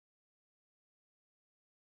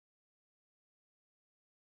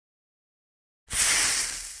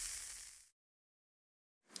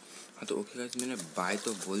हाँ तो okay guys, मैंने बाय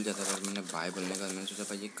तो बोल जाता पर मैंने बाय बोलने का मैंने सोचा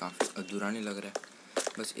भाई ये काफ़ी अधूरा नहीं लग रहा है,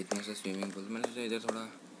 बस इतना सा स्विमिंग पूल। मैंने सोचा इधर थोड़ा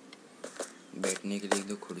बैठने के लिए एक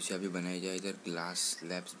दो कुर्सियाँ भी बनाई जाए, इधर ग्लास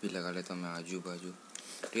स्लैब्स भी लगा लेता हूँ मैं आजू बाजू।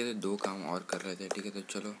 ठीक है, तो दो काम और कर रहे थे। ठीक है, तो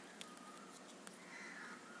चलो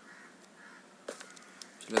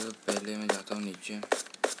तो पहले मैं जाता हूँ नीचे।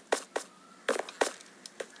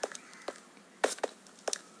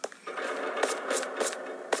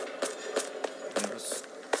 बस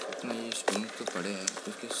इतना ये स्टोन तो पड़े हैं,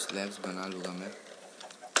 उसके स्लैब्स बना लूँगा मैं।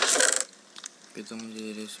 ये तो मुझे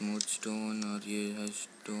ये स्मूथ स्टोन और ये है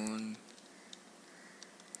स्टोन,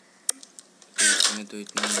 इसमें तो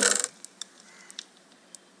इतना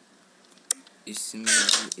इसमें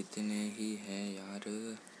भी इतने ही है यार।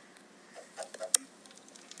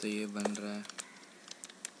 तो ये बन रहा है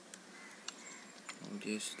और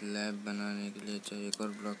ये स्लैब बनाने के लिए चाहिए एक और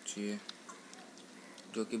ब्लॉक चाहिए,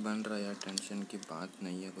 जो कि बन रहा है यार, टेंशन की बात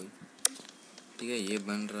नहीं है कोई। ठीक है, ये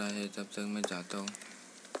बन रहा है, तब तक मैं जाता हूँ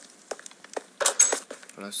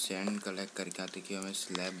थोड़ा सैंड कलेक्ट करके आते कि हमें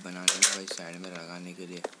स्लैब बनाने में भाई साइड में लगाने के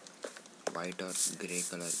लिए वाइट और ग्रे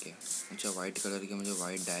कलर के। अच्छा, वाइट कलर के मुझे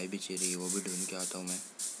वाइट डाई भी चाहिए, वो भी ढूंढ के आता हूँ मैं।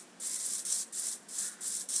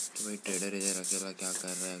 तो भाई ट्रेडर इधर अकेला क्या कर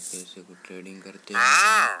रहा है, कैसे कुछ ट्रेडिंग करते हैं?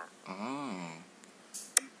 हाँ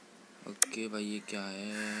ओके भाई, ये क्या है?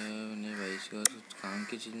 नहीं भाई, इसके पास कुछ काम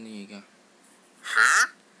की चीज़ नहीं है क्या?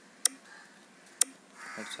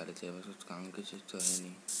 हर सारे तेरे पास कुछ काम की चीज़ तो है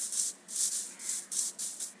नहीं।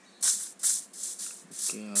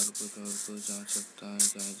 ओके, और कुछ जा सकता है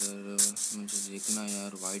क्या इधर? मुझे देखना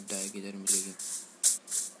यार, वाइट डाई किधर मिलेगी।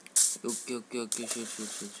 ओके ओके ओके,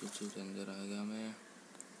 शिट अंदर आ गया मैं।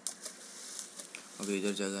 अभी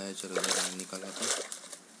इधर जगह है, चलो इधर निकल आता हूँ।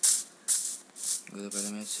 तो पहले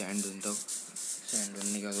मैं सैंड ढूंढता हूँ, सैंड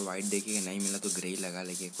ढूंढने के बाद वाइट देखिए, नहीं मिला तो ग्रे ही लगा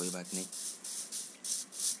लेंगे, कोई बात नहीं।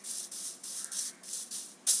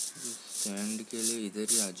 सैंड के लिए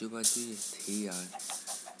इधर ही आजू बाजू थी यार।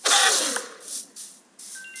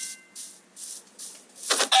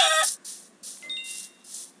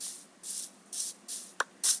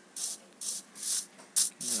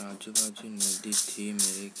 आजू बाजू नदी थी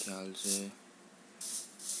मेरे ख्याल से।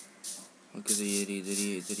 ओके, तो ये इधर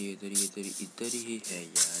ही है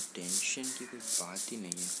यार, टेंशन की कोई बात ही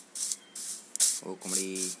नहीं है। ओ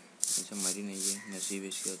कमड़ी, ऐसा मरी नहीं है, नसीब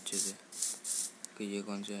इसके अच्छे से। कि ये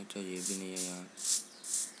कौन सा? अच्छा, ये भी नहीं है यार।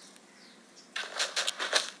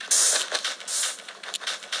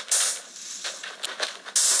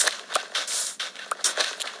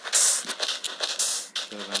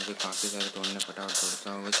 चलो मैं मुझे काफ़ी सारे तोड़ने फटाफट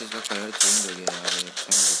तोड़ता हूँ। वैसे इसका कलर चेंज हो गया यार, अच्छा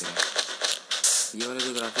नहीं दिख रहा है। ये वाला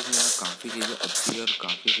जो ग्राफिक्स में यार, काफ़ी चीज़ें अच्छी है और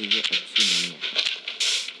काफ़ी चीज़ें अच्छी नहीं है।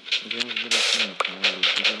 मुझे लगता है काफ़ी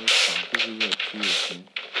चीज़ें अच्छी है इसमें,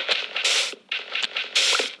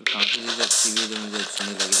 तो काफ़ी चीज़ें अच्छी भी है जो मुझे अच्छी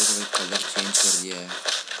नहीं लगी, तो भाई कलर चेंज कर दिया है।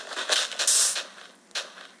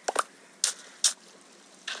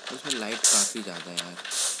 उसमें लाइट काफ़ी ज़्यादा है यार।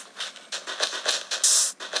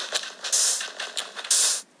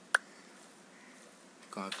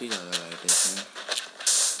 काफ़ी ज़्यादा लाइट है इसमें।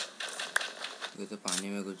 ये तो पानी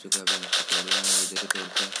में घुस चुका है, इसको तोड़ना है, इधर ही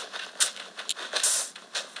तोड़ते हैं।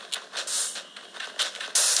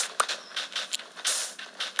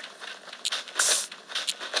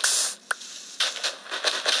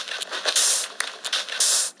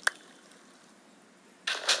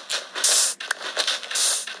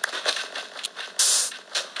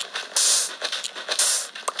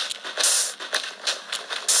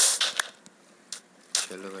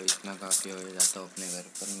 चलो भाई, इतना काफ़ी हो जाता हूँ अपने घर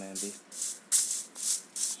पर। मैं भी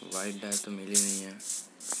वाइट डाई तो मिली नहीं है,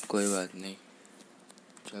 कोई बात नहीं,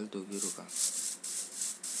 चल तू भी रुका।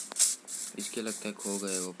 इसके लगता है खो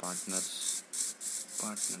गए वो पार्टनर।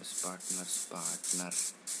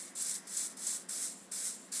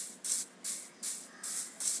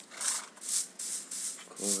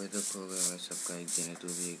 खो गए भाई, सबका एक दिन है, तू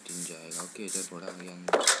भी एक दिन जाएगा। ओके, इधर थोड़ा आ गया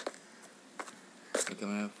अंदर। ओके,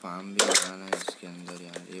 मैंने फार्म भी लगाना है इसके अंदर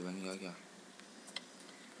यार। ये बन गया क्या?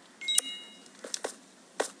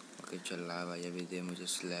 ओके चल रहा है भाई, अभी दे मुझे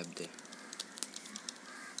स्लैब दे।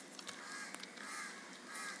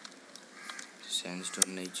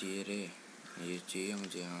 सैंडस्टोन नहीं चाहिए रे, ये चाहिए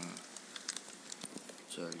मुझे। हाँ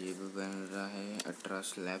चल, ये भी बन रहा है, 18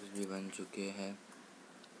 स्लैब्स भी बन चुके हैं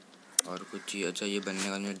और कुछ चाहिए। अच्छा, ये बनने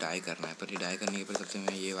का मुझे डाई करना है, पर ये डाई करने के बाद सबसे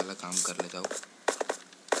मैं ये वाला काम कर लेता हूँ,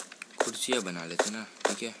 कुर्सियाँ बना लेते ना।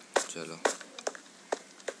 ठीक है चलो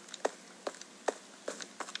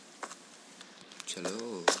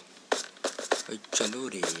चलो चलो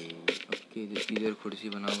रे। ओके, इधर कुर्सी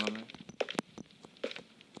बनाऊंगा मैं।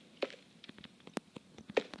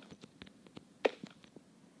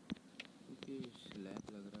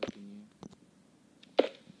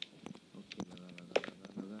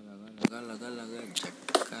 लगा लगा,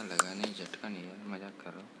 झटका लगा नहीं, झटका नहीं यार, मजाक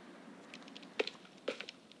कर रहा हूँ।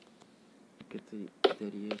 कितनी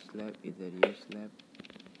इधर ये स्लैब, इधर ये स्लैब,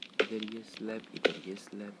 इधर ये स्लैब, इधर ये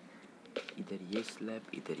स्लैब, इधर ये स्लैब,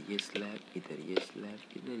 इधर ये स्लैब, इधर ये स्लैब,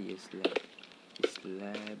 इधर ये स्लैब,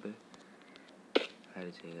 स्लैब, हर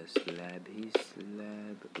जगह स्लैब ही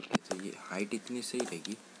स्लैब। ओके, तो ये हाइट इतनी सही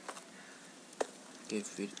रहेगी कि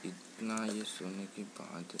फिर इतना ये सोने के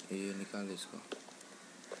बाद ये निकाल इसको।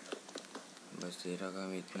 बस तेरा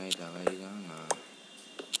काम इतना ही था भाई जाना।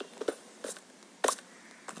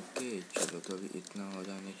 ओके चलो, तो अभी इतना हो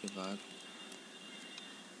जाने के बाद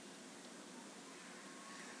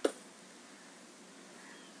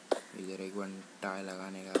इधर एक घंटा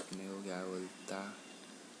लगाने का, अपने को क्या बोलता,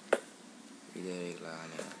 इधर एक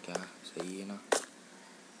लगाने का, क्या सही है ना,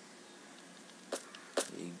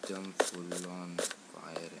 एकदम फुल ऑन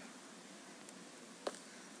फायर है।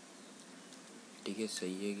 ठीक है,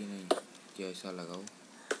 सही है कि नहीं, क्या ऐसा लगाओ?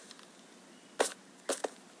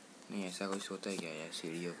 नहीं, ऐसा कोई सोता है क्या यार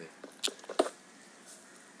सीढ़ियों पे?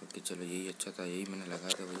 ओके चलो, यही अच्छा था, यही मैंने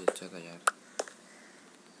लगाया था, वही अच्छा था यार।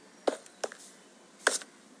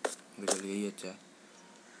 चलो यही अच्छा है।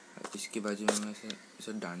 इसके बाजू में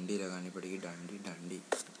ऐसे डांडी लगानी पड़ेगी, डांडी डांडी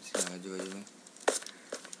इसके आजू बाजू में।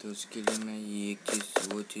 तो उसके लिए मैं ये एक चीज़,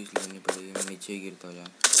 वो चीज़ लेनी पड़ेगी, मैं नीचे ही गिरता हो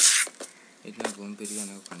जाए। इतना घूम फिर के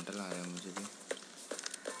आने को कंटाल आ रहा है मुझे भी।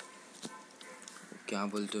 क्या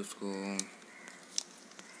बोलते उसको,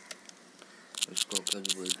 उसको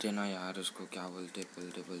कुछ बोलते ना यार, उसको क्या बोलते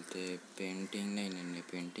बोलते बोलते पेंटिंग, नहीं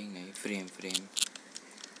पेंटिंग नहीं, फ्रेम फ्रेम।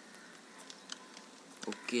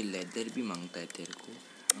 ओके, लेदर भी मांगता है तेरे को?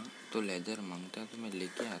 हाँ तो लेदर मांगता है तो मैं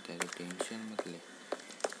लेके आता है, तो टेंशन मत ले,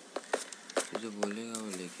 तो जो बोलेगा वो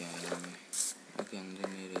लेके आएगा। मैं ओके, अंदर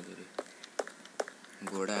नहीं रह इधर।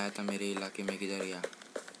 घोड़ा आया था मेरे इलाके में, किधर गया?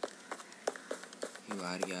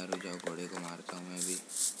 बाहर गया, रुक जाओ, घोड़े को मारता हूँ मैं भी।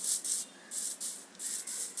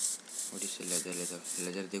 और इससे लेदर ले जाओ,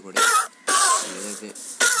 लेदर दे घोड़े, लेदर दे,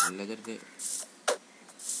 लेदर दे,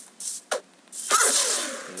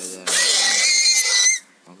 लेदर।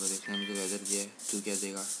 अगर इसने मुझे लेदर दिया है, तू क्या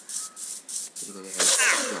देगा? तेरे को तो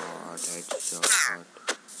हेडशॉट, हेडशॉट।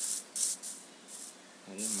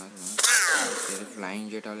 अरे मर मर, तेरे फ्लाइंग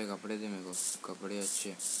जेट वाले कपड़े दे मेरे को, कपड़े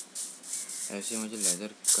अच्छे। ऐसे मुझे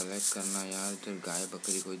लेदर कलेक्ट करना यार। इधर गाय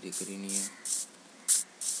बकरी कोई दिख रही नहीं है,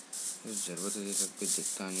 ज़रूरत है सब कुछ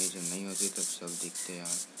दिखता नहीं है, जब नहीं होती तब सब दिखते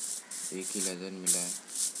यार। एक ही लेदर मिला है,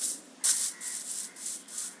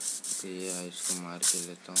 तो ये इसको मार के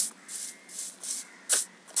लेता हूँ।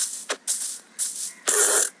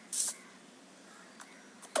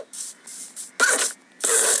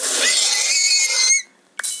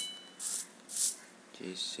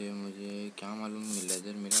 इससे मुझे क्या मालूम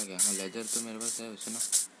लेदर मिला क्या? हाँ लेदर तो मेरे पास है वैसे ना।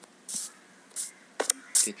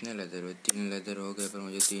 कितने लेदर हुए? 3 लेदर हो गए, पर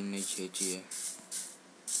मुझे 3 नहीं 6 चाहिए।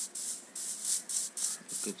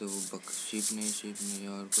 ओके, तो वो शिप नहीं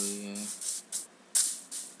और कोई है?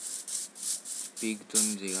 पिग तो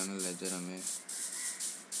नहीं देगा ना लेदर हमें।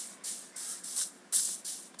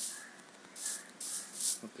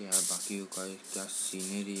 ओके यार, बाकी का क्या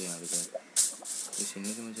सीनरी है यार इधर, ये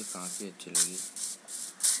सीनरी मुझे काफ़ी अच्छी लगी।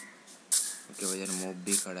 ओके भाई यार, मोब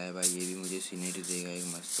भी खड़ा है भाई, ये भी मुझे सीनरी देगा एक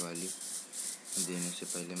मस्त वाली। देने से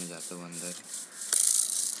पहले मैं जाता हूँ अंदर।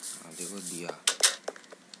 हाँ देखो दिया,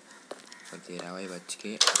 और तेरा भाई बच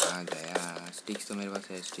के आ गया। स्टिक्स तो मेरे पास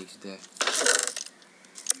है, स्टिक्स दे,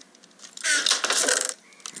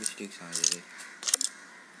 स्टिक्स आ जाए।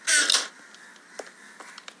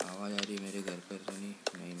 आवाज़ आ रही है मेरे घर पर तो नहीं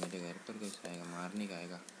मेरे घर पर कैसे आएगा, मारने का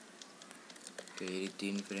आएगा। तो ये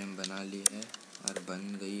 3 फ्रेम बना ली है और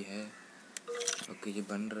बन गई है। ओके, ये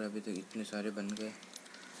बन रहा है अभी, तो इतने सारे बन गए।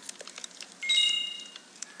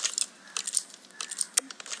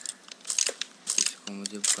 इसको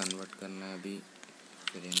मुझे कन्वर्ट करना है अभी,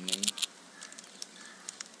 फ्रेम नहीं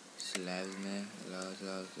स्लैब में।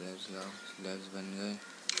 स्लैब्स बन गए।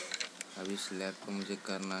 अभी स्लैब को मुझे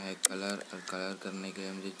करना है कलर, और कलर करने के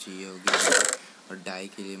लिए मुझे चाहिए होगी, और डाई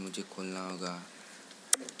के लिए मुझे खोलना होगा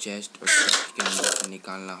चेस्ट, और चेस्ट के अंदर से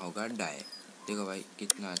निकालना होगा डाई। देखो भाई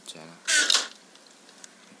कितना अच्छा है ना।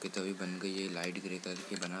 ओके, तो अभी बन गई ये लाइट ग्रे कलर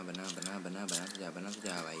की। बना बना बना बना बना तो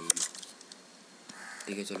जा भाई।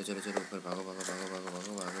 ठीक है, चलो चलो चलो ऊपर भागो भागो भागो भागो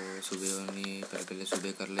भागो भागो। सुबह होनी पर पहले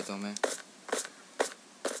सुबह कर लेता हूँ मैं।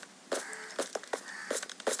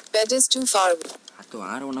 Bed is too far. हाँ तो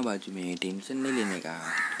आ रहा हूँ ना बाजू में, टेंशन नहीं लेने का।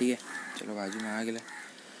 ठीक है चलो, बाजू में आ गया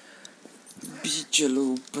भी। चलो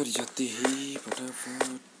ऊपर जाते ही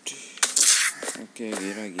फटाफट। ओके,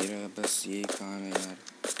 गिरा गिरा, बस ये काम है यार।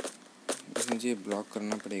 बस मुझे ब्लॉक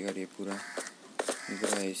करना पड़ेगा ये पूरा,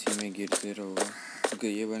 इधर ऐसे में गिरते रहोगा। ओके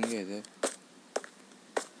ये बन गया इधर,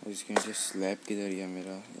 और इसके नीचे स्लैब किधर गया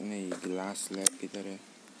मेरा, नहीं ग्लास स्लैब किधर है,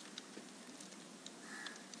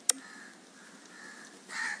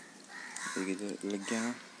 ये किधर लग गया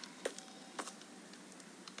ना,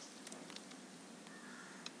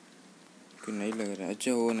 कि नहीं लग रहा है,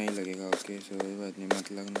 अच्छा वो नहीं लगेगा, ओके सो कोई बात नहीं,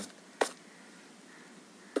 मत लगना,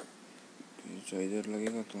 अच्छा इधर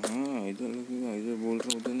लगेगा तो हाँ इधर लगेगा, इधर बोल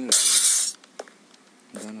रहा हूँ उधर नहीं लगेगा,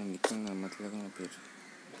 जाना निकलना मत लगना फिर,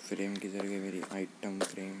 फ्रेम किधर गई मेरी, आइटम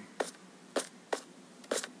फ्रेम,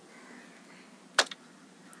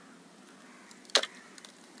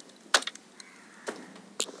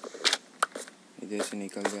 इधर से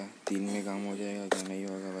निकल जा, 3 में काम हो जाएगा क्या, नहीं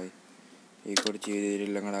होगा भाई, एक और चीज़, ये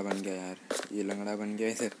लंगड़ा बन गया यार, ये लंगड़ा बन गया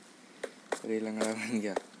इधर, अरे लंगड़ा बन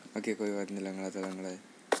गया, ओके कोई बात नहीं, लंगड़ा तो लंगड़ा है,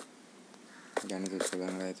 जाने तो इसको,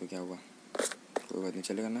 लंगड़ा है तो क्या हुआ, कोई बात नहीं,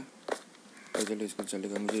 चलेगा ना, तो चलो इसको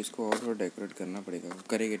चलेगा, मुझे इसको और थोड़ा डेकोरेट करना पड़ेगा,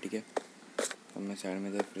 करेगा ठीक है, अब मैं साइड में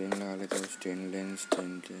इधर फ्रेम लगा लेता हूँ, स्टेनलेस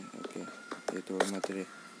स्टेन, ओके ये तोड़ मत रे,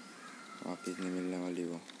 वापिस नहीं मिलने वाली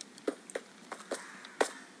वो,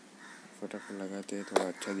 फटाफट लगाते हैं, थोड़ा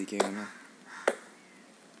अच्छा दिखेगा ना,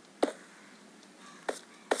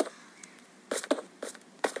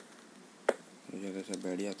 जगह से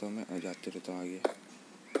बैठ जाता हूँ मैं और जाते रहता हूँ आगे,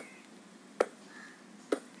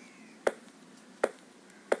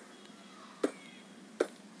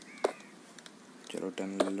 चलो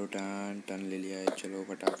टन ले लो, टन ले लिया है, चलो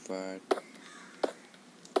फटाफट,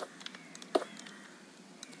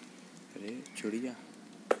 अरे छुड़िया,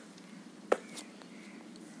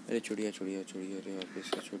 अरे छुड़िया छुड़िया छुड़िया, अरे वापस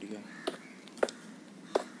से छुड़िया,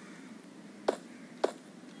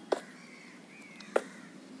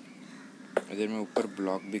 इधर मैं ऊपर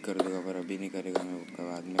ब्लॉक भी कर दूंगा, पर अभी नहीं करेगा, मैं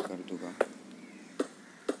बाद में कर दूंगा,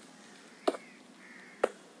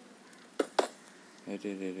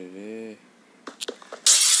 अरे रे रे रे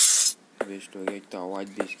वेस्ट हो गया, एक तो आवाज़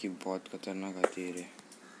भी इसकी बहुत खतरनाक आती है रे,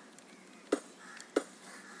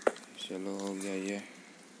 चलो हो गया ये,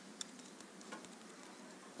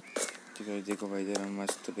 तो फिर देखो भाई इधर हम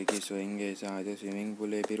मस्त पैकी सोएंगे, ऐसा आधे स्विमिंग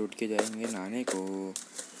पूल है, फिर उठ के जाएंगे नहाने को,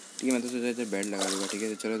 ठीक है, मैं तो सोचा इधर बेड लगा दूँगा, ठीक है,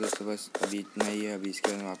 तो चलो दोस्तों बस अभी इतना ही है, अभी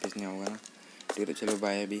इसके बाद वापस नहीं आऊँगा ना, ठीक है, चलो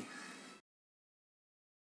बाय अभी।